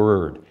His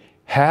Word,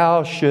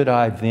 how should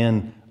I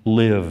then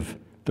live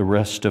the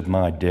rest of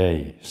my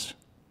days?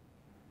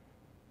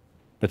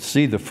 But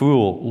see, the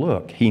fool,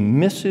 look, he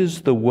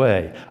misses the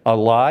way. A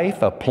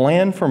life, a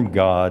plan from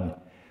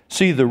God.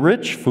 See, the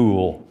rich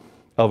fool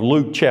of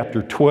Luke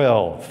chapter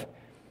 12,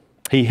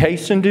 he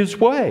hastened his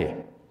way,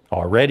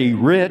 already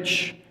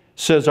rich,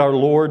 says our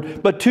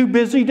Lord, but too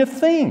busy to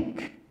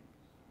think,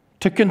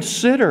 to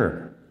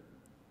consider.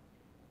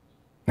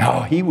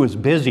 No, he was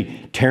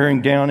busy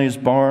tearing down his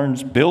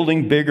barns,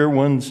 building bigger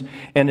ones,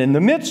 and in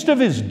the midst of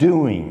his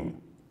doing,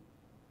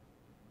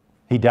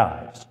 he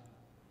dies.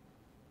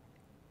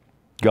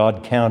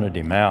 God counted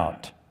him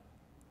out.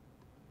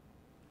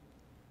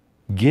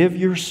 Give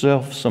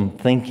yourself some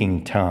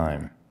thinking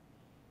time.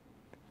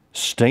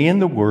 Stay in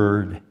the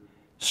Word,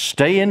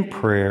 stay in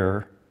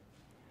prayer,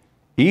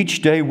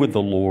 each day with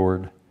the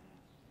Lord.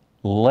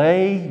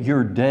 Lay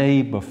your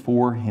day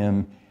before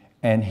Him,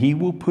 and He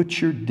will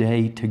put your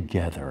day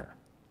together.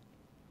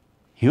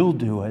 He'll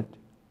do it.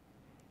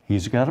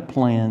 He's got a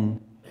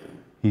plan.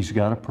 He's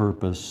got a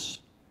purpose.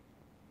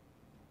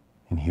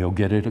 And He'll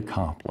get it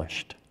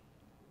accomplished.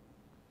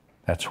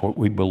 That's what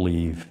we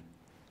believe.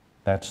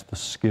 That's the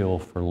skill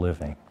for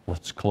living.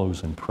 Let's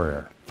close in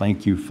prayer.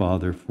 Thank you,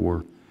 Father,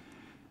 for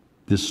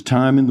this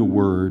time in the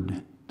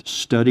Word, to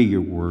study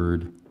your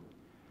Word.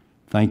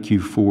 Thank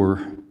you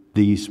for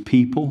these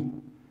people,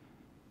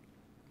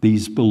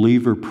 these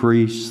believer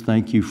priests.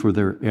 Thank you for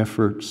their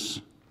efforts.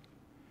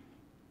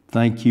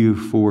 Thank you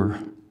for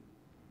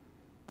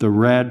the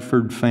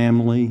Radford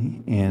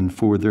family and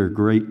for their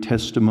great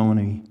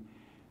testimony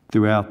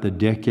throughout the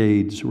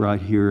decades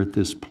right here at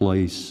this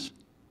place.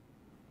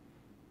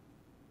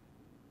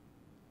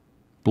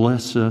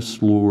 Bless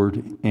us,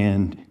 Lord,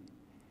 and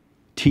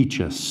teach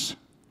us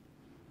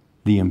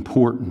the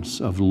importance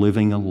of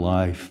living a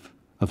life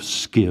of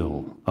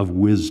skill, of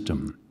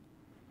wisdom,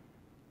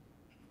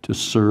 to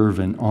serve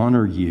and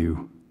honor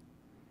you,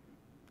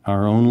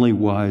 our only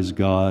wise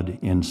God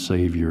and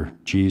Savior,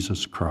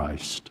 Jesus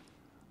Christ.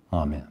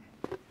 Amen.